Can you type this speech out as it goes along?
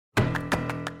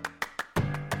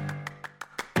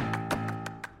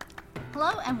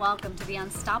Hello and welcome to the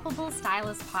Unstoppable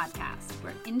Stylist Podcast,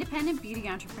 where independent beauty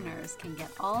entrepreneurs can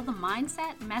get all the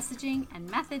mindset, messaging,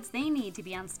 and methods they need to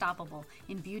be unstoppable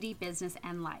in beauty, business,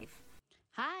 and life.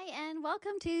 Hi, and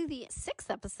welcome to the 6th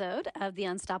episode of the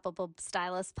Unstoppable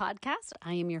Stylist Podcast.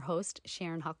 I am your host,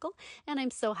 Sharon Huckle, and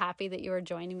I'm so happy that you are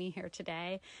joining me here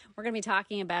today. We're going to be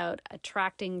talking about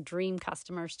attracting dream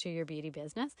customers to your beauty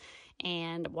business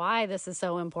and why this is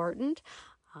so important.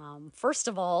 First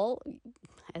of all,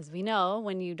 as we know,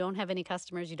 when you don't have any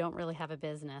customers, you don't really have a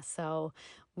business. So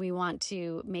we want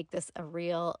to make this a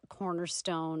real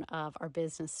cornerstone of our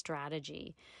business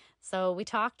strategy. So we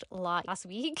talked a lot last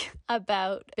week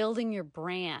about building your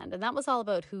brand, and that was all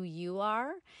about who you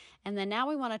are. And then now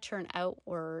we want to turn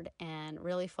outward and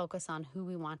really focus on who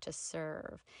we want to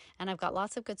serve. And I've got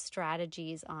lots of good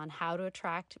strategies on how to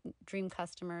attract dream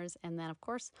customers, and then, of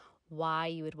course, why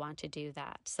you would want to do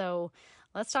that. So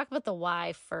let's talk about the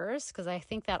why first, because I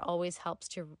think that always helps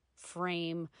to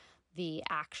frame the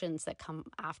actions that come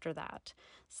after that.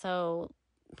 So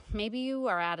maybe you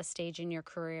are at a stage in your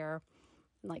career,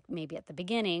 like maybe at the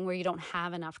beginning, where you don't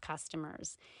have enough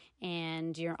customers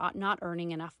and you're not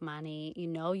earning enough money. You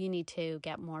know you need to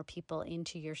get more people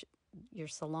into your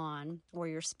salon or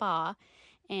your spa,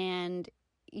 and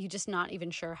you're just not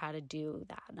even sure how to do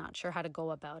that, not sure how to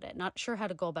go about it, not sure how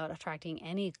to go about attracting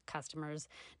any customers,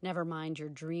 never mind your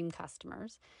dream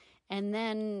customers. And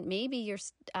then maybe you're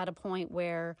at a point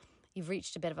where you've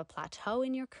reached a bit of a plateau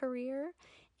in your career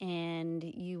and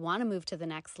you want to move to the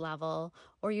next level,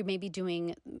 or you may be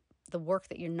doing the work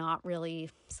that you're not really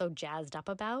so jazzed up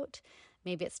about.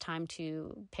 Maybe it's time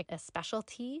to pick a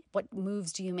specialty. What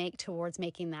moves do you make towards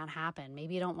making that happen?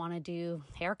 Maybe you don't want to do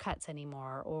haircuts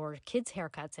anymore or kids'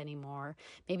 haircuts anymore.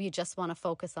 Maybe you just want to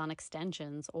focus on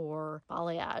extensions or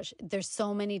balayage. There's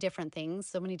so many different things,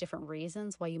 so many different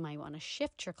reasons why you might want to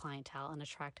shift your clientele and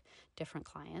attract different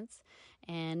clients.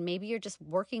 And maybe you're just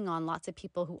working on lots of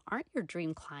people who aren't your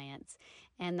dream clients,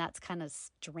 and that's kind of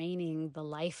draining the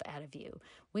life out of you.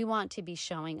 We want to be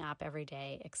showing up every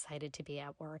day, excited to be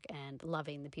at work and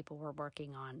loving the people we're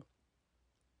working on.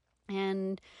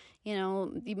 And,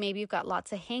 maybe you've got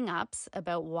lots of hang-ups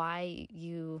about why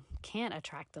you can't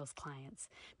attract those clients.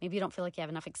 Maybe you don't feel like you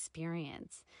have enough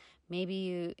experience.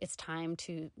 Maybe it's time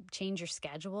to change your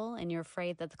schedule and you're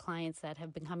afraid that the clients that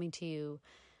have been coming to you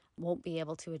won't be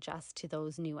able to adjust to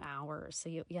those new hours. So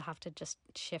you'll have to just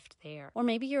shift there. Or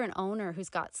maybe you're an owner who's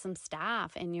got some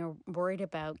staff and you're worried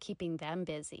about keeping them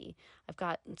busy. I've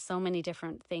got so many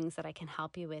different things that I can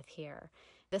help you with here.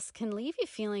 This can leave you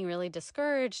feeling really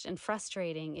discouraged and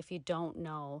frustrating if you don't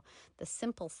know the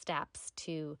simple steps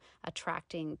to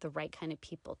attracting the right kind of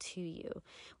people to you.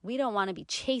 We don't want to be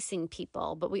chasing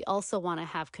people, but we also want to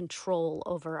have control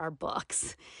over our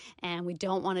books. And we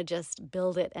don't want to just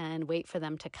build it and wait for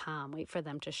them to come, wait for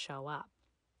them to show up.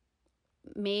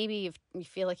 Maybe you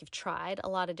feel like you've tried a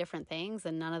lot of different things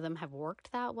and none of them have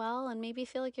worked that well. And maybe you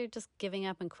feel like you're just giving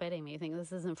up and quitting. Maybe you think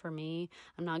this isn't for me.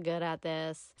 I'm not good at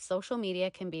this. Social media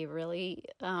can be really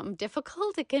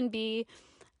difficult. It can be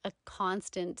a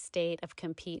constant state of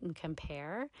compete and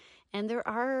compare. And there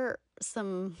are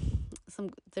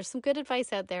there's some good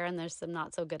advice out there and there's some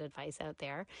not so good advice out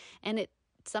there. And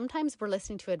sometimes we're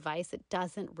listening to advice that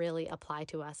doesn't really apply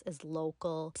to us as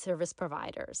local service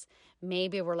providers.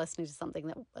 Maybe we're listening to something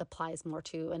that applies more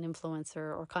to an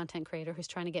influencer or content creator who's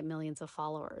trying to get millions of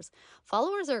followers.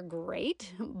 Followers are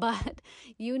great, but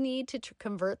you need to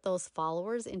convert those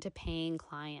followers into paying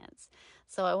clients.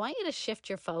 So I want you to shift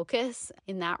your focus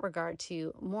in that regard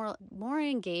to more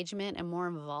engagement and more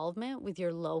involvement with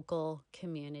your local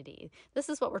community. This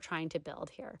is what we're trying to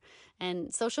build here.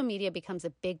 And social media becomes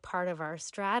a big part of our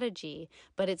strategy,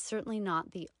 but it's certainly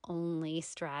not the only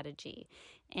strategy.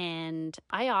 And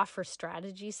I offer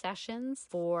strategy sessions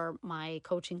for my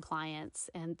coaching clients,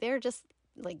 and they're just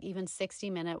like even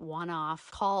 60-minute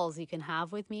one-off calls you can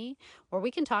have with me where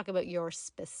we can talk about your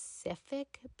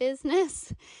specific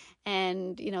business.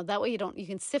 And, that way you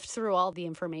can sift through all the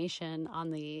information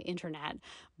on the internet.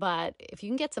 But if you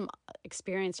can get some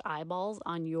experienced eyeballs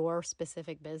on your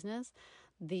specific business,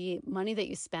 the money that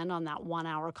you spend on that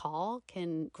 1-hour call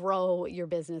can grow your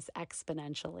business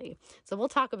exponentially. So we'll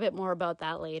talk a bit more about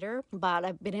that later, but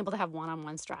I've been able to have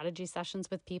one-on-one strategy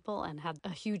sessions with people and had a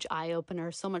huge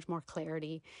eye-opener, so much more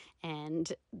clarity,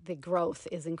 and the growth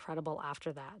is incredible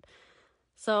after that.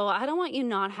 So I don't want you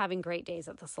not having great days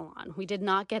at the salon. We did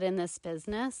not get in this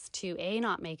business to A,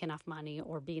 not make enough money,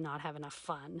 or B, not have enough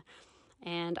fun.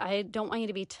 And I don't want you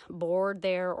to be bored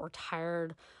there or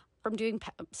tired from doing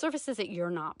services that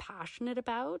you're not passionate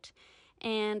about.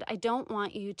 And I don't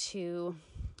want you to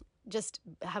just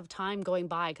have time going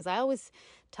by, because I always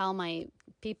tell my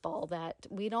people that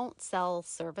we don't sell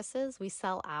services, we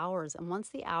sell hours. And once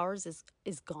the hours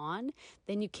is gone,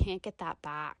 then you can't get that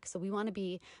back. So we want to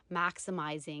be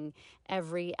maximizing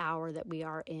every hour that we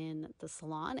are in the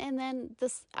salon. And then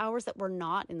the hours that we're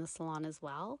not in the salon as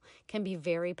well can be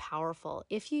very powerful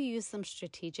if you use them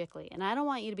strategically. And I don't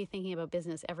want you to be thinking about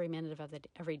business every minute of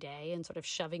every day and sort of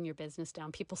shoving your business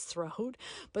down people's throat.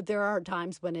 But there are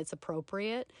times when it's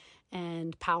appropriate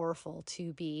and powerful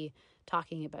to be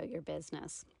talking about your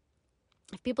business.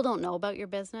 If people don't know about your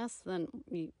business, then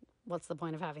what's the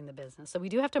point of having the business? So we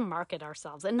do have to market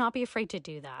ourselves and not be afraid to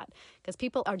do that, because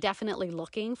people are definitely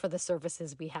looking for the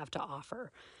services we have to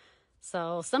offer.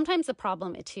 So sometimes the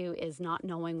problem too is not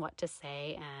knowing what to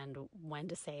say and when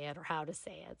to say it or how to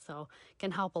say it. So it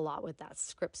can help a lot with that.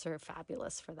 Scripts are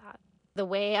fabulous for that. The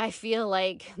way I feel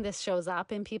like this shows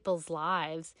up in people's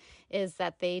lives is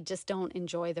that they just don't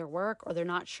enjoy their work, or they're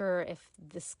not sure if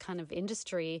this kind of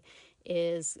industry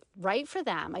is right for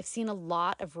them. I've seen a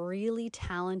lot of really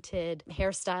talented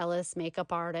hairstylists,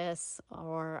 makeup artists,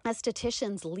 or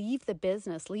estheticians leave the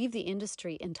business, leave the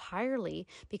industry entirely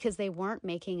because they weren't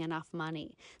making enough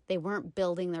money. They weren't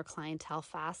building their clientele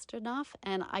fast enough.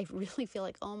 And I really feel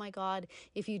like, oh my God,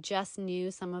 if you just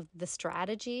knew some of the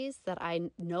strategies that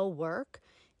I know work,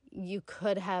 you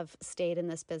could have stayed in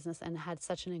this business and had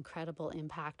such an incredible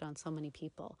impact on so many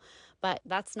people. But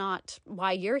that's not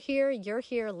why you're here. You're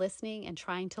here listening and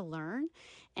trying to learn,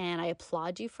 and I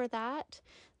applaud you for that.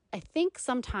 I think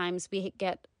sometimes we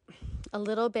get a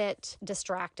little bit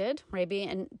distracted, maybe,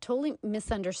 and totally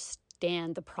misunderstand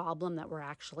the problem that we're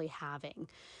actually having.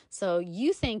 So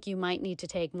you think you might need to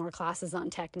take more classes on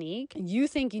technique. You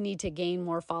think you need to gain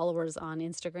more followers on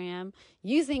Instagram.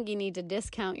 You think you need to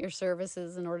discount your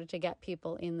services in order to get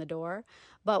people in the door.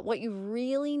 But what you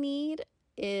really need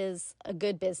is a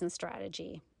good business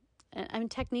strategy. I mean,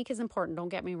 technique is important, don't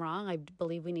get me wrong. I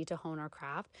believe we need to hone our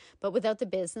craft. But without the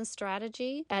business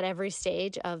strategy at every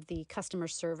stage of the customer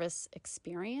service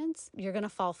experience, you're going to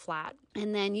fall flat.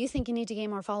 And then you think you need to gain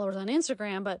more followers on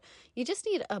Instagram, but you just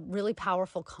need a really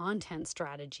powerful content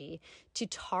strategy to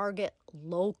target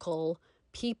local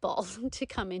people to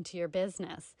come into your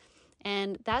business.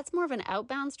 And that's more of an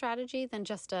outbound strategy than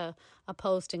just a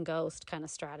post and ghost kind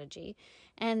of strategy.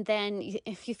 And then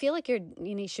if you feel like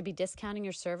you should be discounting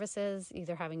your services,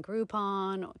 either having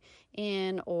Groupon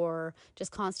in, or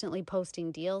just constantly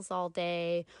posting deals all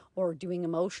day, or doing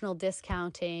emotional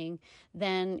discounting,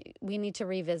 then we need to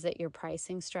revisit your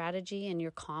pricing strategy and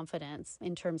your confidence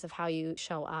in terms of how you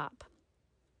show up.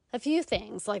 A few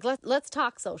things, like let's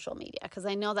talk social media, because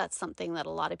I know that's something that a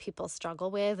lot of people struggle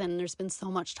with, and there's been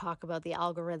so much talk about the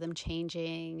algorithm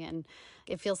changing, and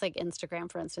it feels like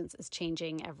Instagram, for instance, is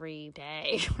changing every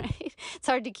day, right? It's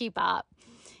hard to keep up.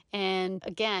 And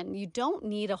again, you don't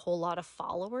need a whole lot of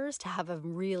followers to have a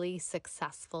really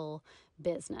successful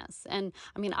business. And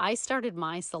I mean, I started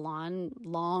my salon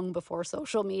long before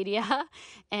social media,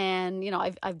 and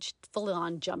I've full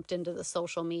on jumped into the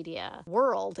social media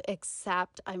world,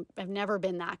 except I've never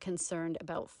been that concerned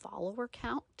about follower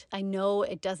count. I know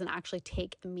it doesn't actually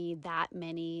take me that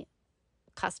many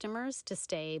customers to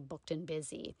stay booked and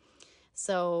busy.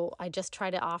 So I just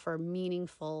try to offer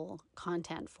meaningful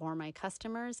content for my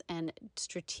customers and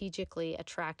strategically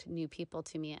attract new people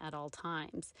to me at all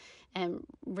times and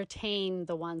retain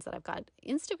the ones that I've got.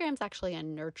 Instagram's actually a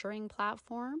nurturing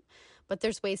platform, but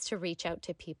there's ways to reach out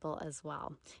to people as well.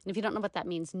 And if you don't know what that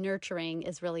means, nurturing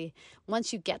is really,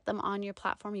 once you get them on your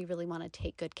platform, you really want to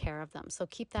take good care of them. So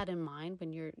keep that in mind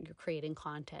when you're creating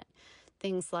content.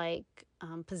 Things like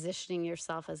positioning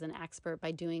yourself as an expert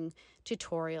by doing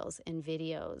tutorials and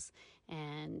videos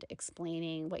and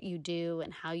explaining what you do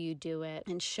and how you do it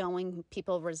and showing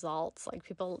people results. Like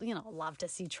people, love to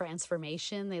see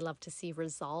transformation. They love to see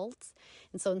results.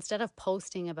 And so instead of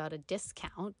posting about a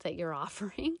discount that you're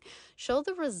offering, show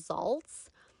the results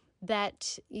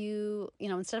that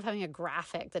instead of having a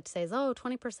graphic that says,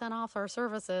 20% off our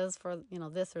services for,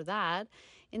 this or that,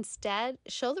 instead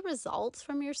show the results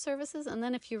from your services. And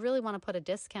then if you really want to put a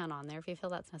discount on there, if you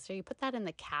feel that's necessary, you put that in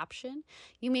the caption.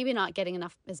 You may be not getting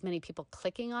as many people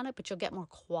clicking on it, but you'll get more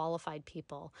qualified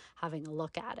people having a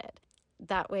look at it.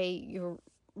 That way you're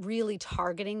really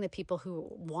targeting the people who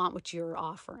want what you're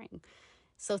offering.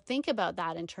 So think about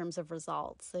that in terms of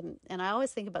results. And I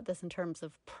always think about this in terms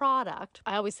of product.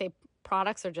 I always say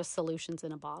products are just solutions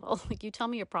in a bottle. Like, you tell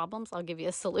me your problems, I'll give you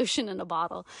a solution in a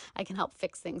bottle. I can help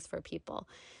fix things for people.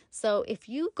 So if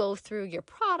you go through your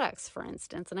products, for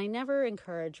instance, and I never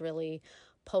encourage really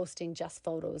posting just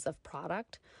photos of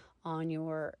product on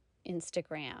your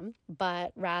Instagram,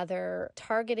 but rather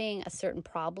targeting a certain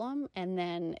problem and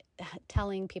then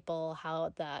telling people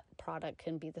how that product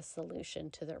can be the solution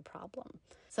to their problem.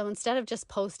 So instead of just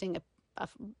posting a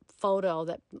photo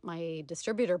that my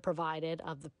distributor provided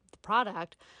of the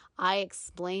product, I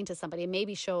explain to somebody,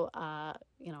 maybe show a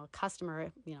customer,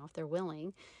 if they're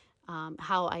willing,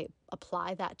 how I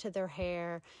apply that to their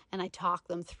hair, and I talk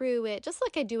them through it, just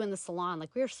like I do in the salon.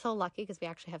 Like, we are so lucky because we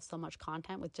actually have so much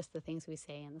content with just the things we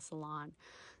say in the salon.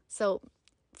 So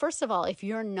first of all, if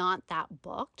you're not that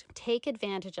booked, take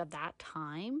advantage of that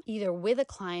time, either with a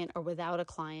client or without a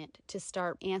client, to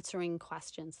start answering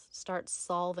questions, start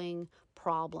solving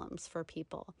problems for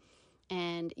people.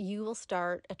 And you will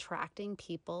start attracting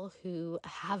people who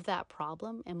have that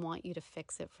problem and want you to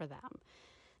fix it for them.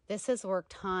 This has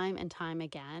worked time and time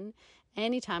again.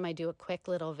 Anytime I do a quick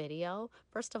little video,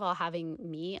 first of all, having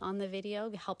me on the video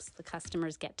helps the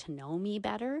customers get to know me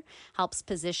better, helps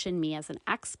position me as an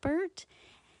expert.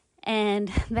 And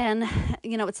then,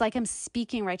 it's like I'm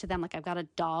speaking right to them, like I've got a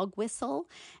dog whistle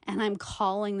and I'm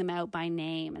calling them out by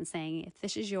name and saying, if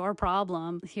this is your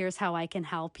problem, here's how I can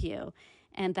help you.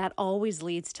 And that always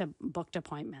leads to booked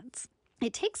appointments.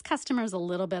 It takes customers a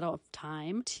little bit of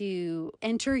time to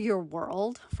enter your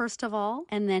world, first of all,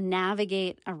 and then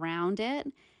navigate around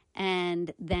it,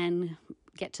 and then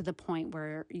get to the point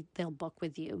where they'll book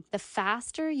with you. The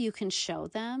faster you can show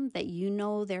them that you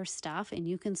know their stuff and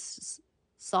you can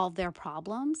solve their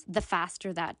problems, the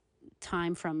faster that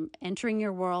time from entering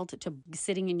your world to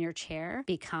sitting in your chair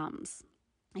becomes.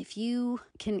 If you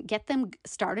can get them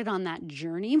started on that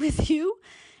journey with you,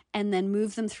 and then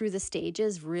move them through the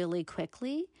stages really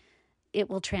quickly, it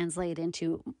will translate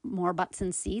into more butts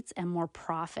and seats and more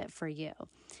profit for you.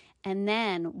 And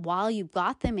then while you've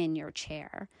got them in your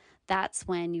chair, that's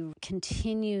when you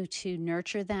continue to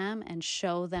nurture them and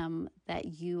show them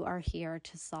that you are here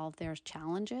to solve their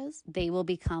challenges. They will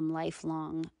become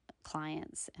lifelong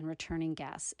clients and returning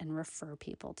guests and refer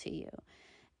people to you.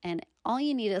 And all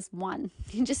you need is one.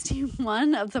 You just need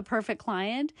one of the perfect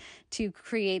client to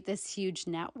create this huge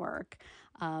network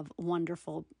of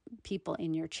wonderful people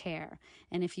in your chair.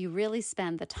 And if you really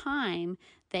spend the time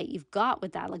that you've got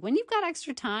with that, like when you've got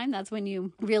extra time, that's when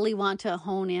you really want to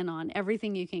hone in on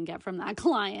everything you can get from that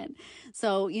client.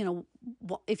 So,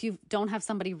 if you don't have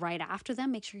somebody right after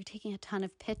them, make sure you're taking a ton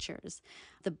of pictures,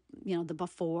 the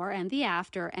before and the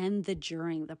after and the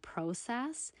during the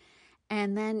process.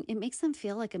 And then it makes them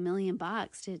feel like $1 million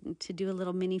to do a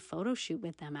little mini photo shoot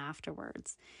with them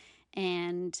afterwards.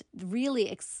 And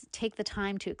really take the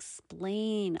time to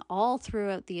explain all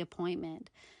throughout the appointment,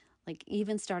 like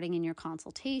even starting in your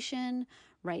consultation,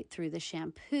 right through the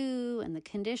shampoo and the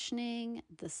conditioning,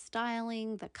 the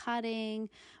styling, the cutting,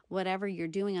 whatever you're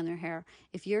doing on their hair.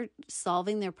 If you're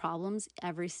solving their problems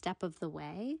every step of the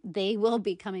way, they will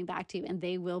be coming back to you and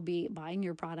they will be buying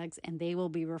your products and they will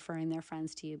be referring their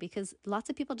friends to you, because lots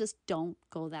of people just don't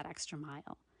go that extra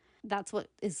mile. That's what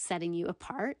is setting you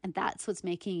apart, and that's what's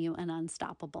making you an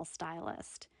unstoppable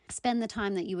stylist. Spend the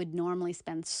time that you would normally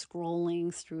spend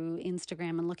scrolling through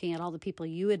Instagram and looking at all the people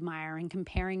you admire and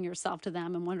comparing yourself to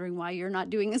them and wondering why you're not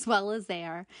doing as well as they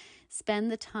are.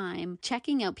 Spend the time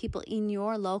checking out people in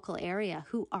your local area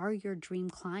who are your dream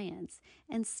clients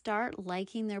and start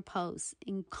liking their posts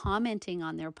and commenting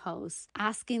on their posts,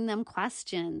 asking them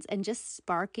questions and just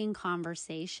sparking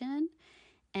conversation.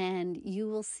 And you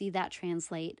will see that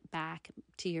translate back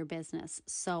to your business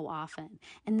so often.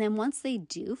 And then once they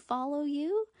do follow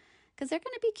you, because they're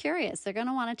going to be curious, they're going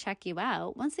to want to check you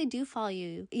out. Once they do follow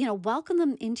you, welcome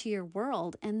them into your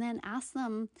world and then ask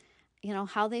them,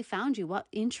 how they found you, what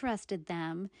interested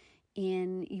them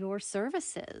in your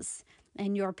services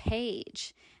and your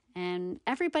page. And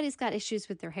everybody's got issues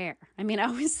with their hair. I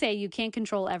always say you can't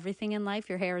control everything in life.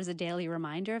 Your hair is a daily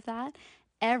reminder of that.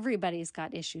 Everybody's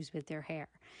got issues with their hair.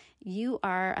 You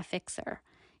are a fixer.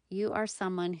 You are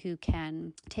someone who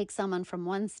can take someone from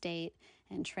one state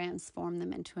and transform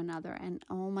them into another. And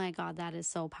oh my God, that is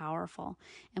so powerful.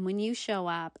 And when you show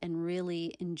up and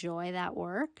really enjoy that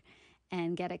work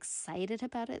and get excited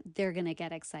about it, they're going to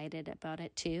get excited about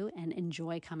it too and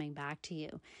enjoy coming back to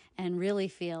you and really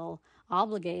feel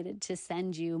obligated to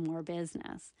send you more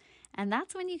business. And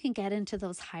that's when you can get into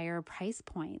those higher price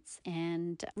points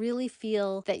and really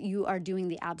feel that you are doing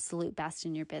the absolute best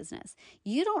in your business.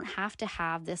 You don't have to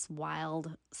have this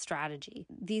wild strategy.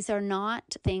 These are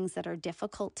not things that are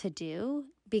difficult to do,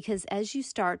 because as you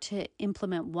start to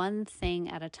implement one thing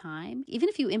at a time, even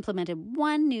if you implemented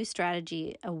one new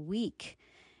strategy a week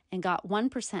and got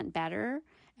 1% better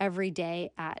every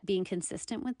day at being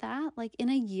consistent with that, like in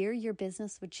a year, your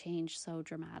business would change so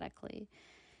dramatically.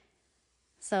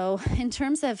 So in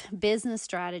terms of business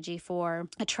strategy for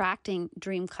attracting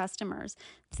dream customers,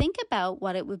 think about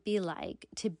what it would be like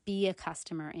to be a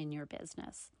customer in your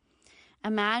business.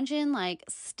 Imagine like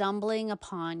stumbling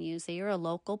upon you, say you're a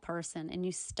local person and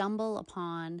you stumble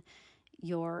upon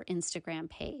your Instagram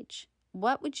page.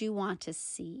 What would you want to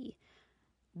see?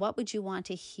 What would you want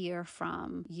to hear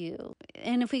from you?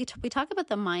 And if we talk about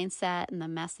the mindset and the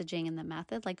messaging and the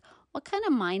method, like what kind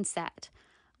of mindset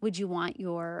would you want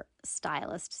your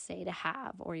stylist, say, to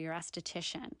have, or your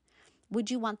esthetician?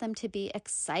 Would you want them to be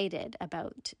excited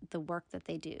about the work that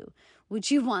they do?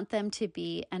 Would you want them to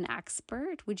be an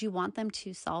expert? Would you want them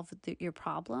to solve your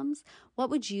problems? What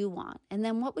would you want? And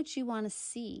then what would you want to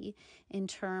see in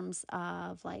terms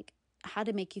of like how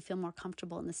to make you feel more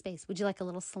comfortable in the space? Would you like a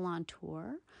little salon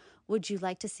tour? Would you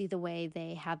like to see the way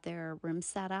they have their room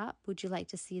set up? Would you like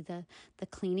to see the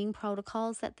cleaning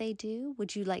protocols that they do?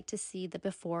 Would you like to see the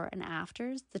before and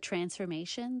afters, the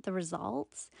transformation, the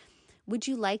results? Would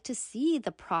you like to see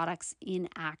the products in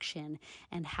action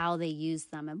and how they use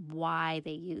them and why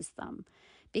they use them?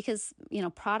 Because,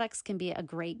 products can be a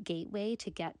great gateway to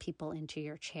get people into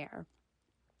your chair.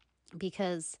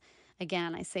 Because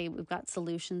again, I say we've got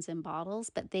solutions in bottles,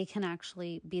 but they can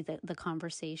actually be the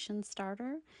conversation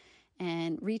starter.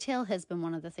 And retail has been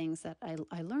one of the things that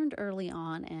I learned early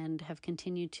on and have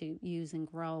continued to use and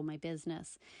grow my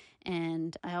business.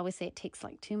 And I always say it takes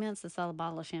like 2 minutes to sell a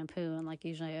bottle of shampoo and like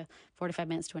usually 45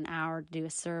 minutes to an hour to do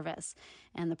a service.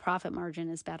 And the profit margin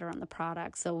is better on the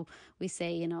product. So we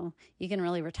say, you can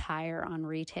really retire on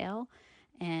retail.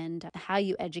 And how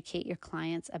you educate your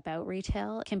clients about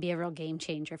retail can be a real game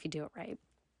changer if you do it right.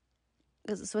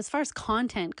 So as far as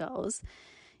content goes,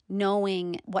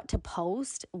 knowing what to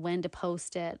post, when to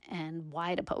post it, and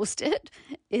why to post it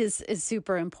is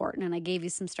super important. And I gave you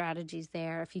some strategies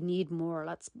there. If you need more,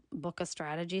 let's book a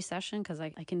strategy session because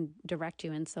I can direct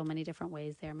you in so many different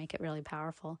ways there, make it really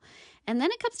powerful. And then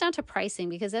it comes down to pricing,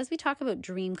 because as we talk about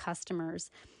dream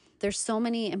customers, there's so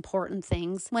many important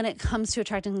things when it comes to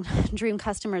attracting dream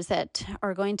customers that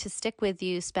are going to stick with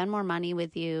you, spend more money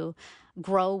with you,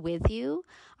 grow with you.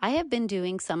 I have been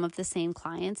doing some of the same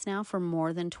clients now for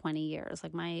more than 20 years.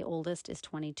 Like my oldest is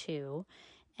 22,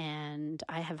 and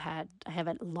I have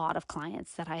a lot of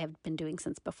clients that I have been doing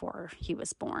since before he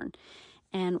was born.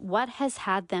 And what has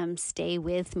had them stay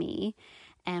with me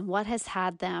and what has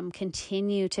had them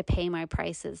continue to pay my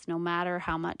prices, no matter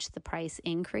how much the price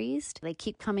increased, they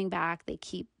keep coming back. They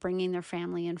keep bringing their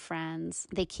family and friends.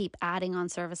 They keep adding on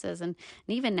services. And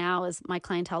even now, as my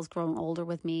clientele's grown older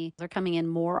with me, they're coming in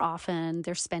more often.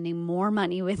 They're spending more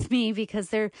money with me because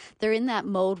they're in that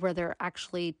mode where they're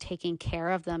actually taking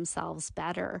care of themselves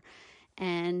better.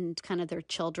 And kind of their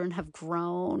children have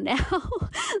grown now,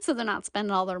 so they're not spending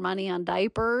all their money on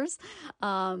diapers.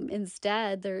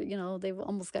 Instead, they've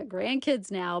almost got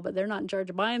grandkids now, but they're not in charge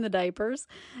of buying the diapers.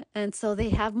 And so they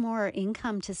have more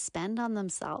income to spend on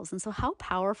themselves. And so how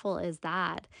powerful is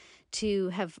that to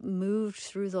have moved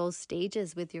through those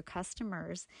stages with your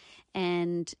customers,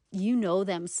 and you know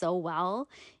them so well,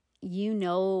 you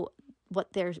know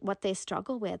what they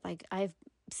struggle with. Like I've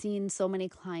seen so many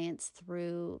clients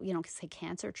through, say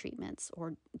cancer treatments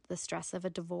or the stress of a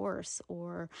divorce,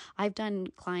 or I've done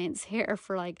clients' hair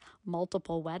for like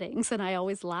multiple weddings. And I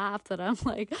always laugh that I'm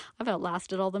like, I've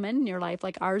outlasted all the men in your life.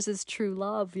 Like ours is true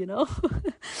love,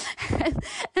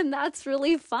 and that's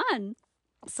really fun.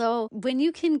 So when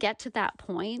you can get to that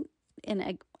point,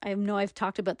 and I know I've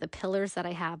talked about the pillars that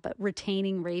I have, but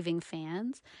retaining raving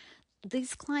fans,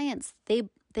 these clients, they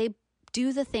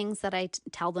do the things that I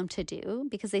tell them to do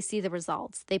because they see the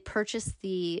results. They purchase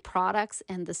the products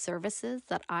and the services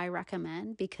that I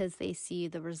recommend because they see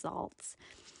the results.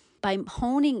 By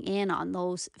honing in on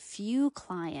those few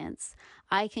clients,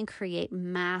 I can create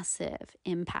massive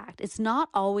impact. It's not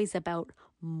always about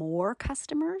more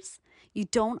customers. You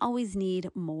don't always need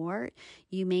more.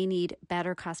 You may need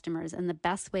better customers. And the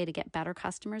best way to get better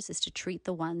customers is to treat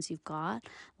the ones you've got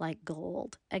like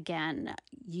gold. Again,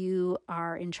 you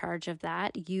are in charge of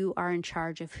that. You are in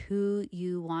charge of who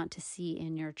you want to see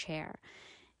in your chair.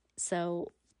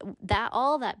 So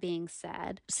all that being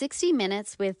said, 60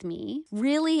 minutes with me,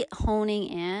 really honing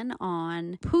in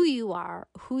on who you are,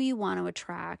 who you want to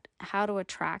attract, how to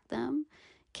attract them,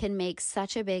 can make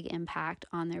such a big impact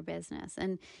on their business.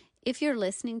 And if you're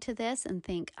listening to this and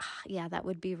think, yeah, that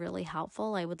would be really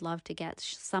helpful, I would love to get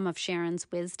some of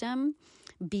Sharon's wisdom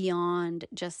beyond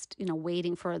just,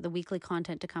 waiting for the weekly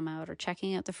content to come out or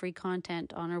checking out the free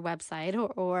content on our website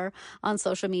or on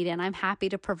social media. And I'm happy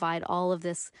to provide all of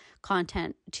this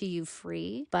content to you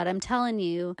free. But I'm telling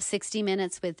you, 60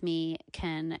 minutes with me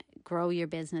can grow your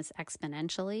business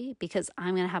exponentially, because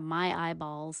I'm going to have my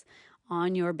eyeballs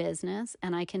on your business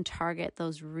and I can target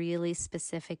those really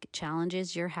specific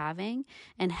challenges you're having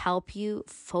and help you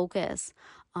focus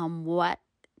on what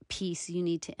piece you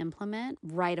need to implement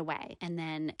right away, and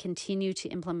then continue to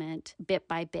implement bit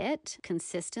by bit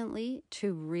consistently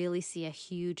to really see a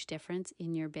huge difference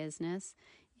in your business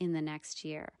in the next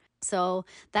year. So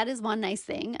that is one nice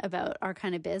thing about our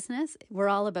kind of business. We're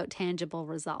all about tangible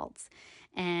results.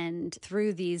 And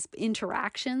through these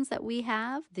interactions that we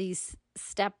have, these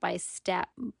step-by-step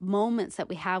moments that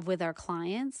we have with our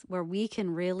clients where we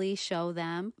can really show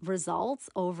them results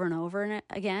over and over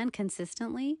again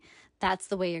consistently, that's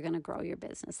the way you're going to grow your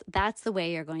business. That's the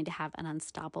way you're going to have an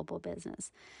unstoppable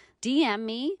business. DM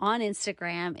me on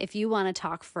Instagram if you want to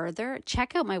talk further.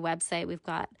 Check out my website. We've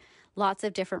got lots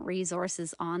of different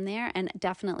resources on there, and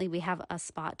definitely we have a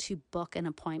spot to book an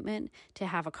appointment to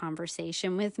have a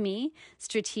conversation with me.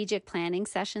 Strategic planning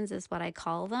sessions is what I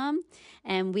call them,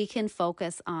 and we can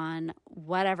focus on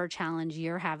whatever challenge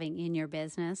you're having in your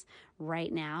business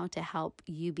right now to help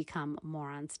you become more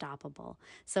unstoppable.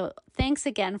 So thanks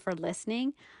again for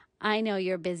listening. I know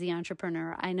you're a busy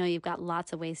entrepreneur. I know you've got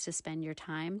lots of ways to spend your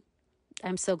time.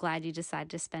 I'm so glad you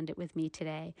decided to spend it with me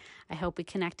today. I hope we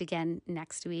connect again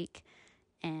next week,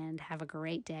 and have a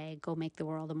great day. Go make the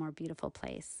world a more beautiful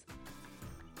place.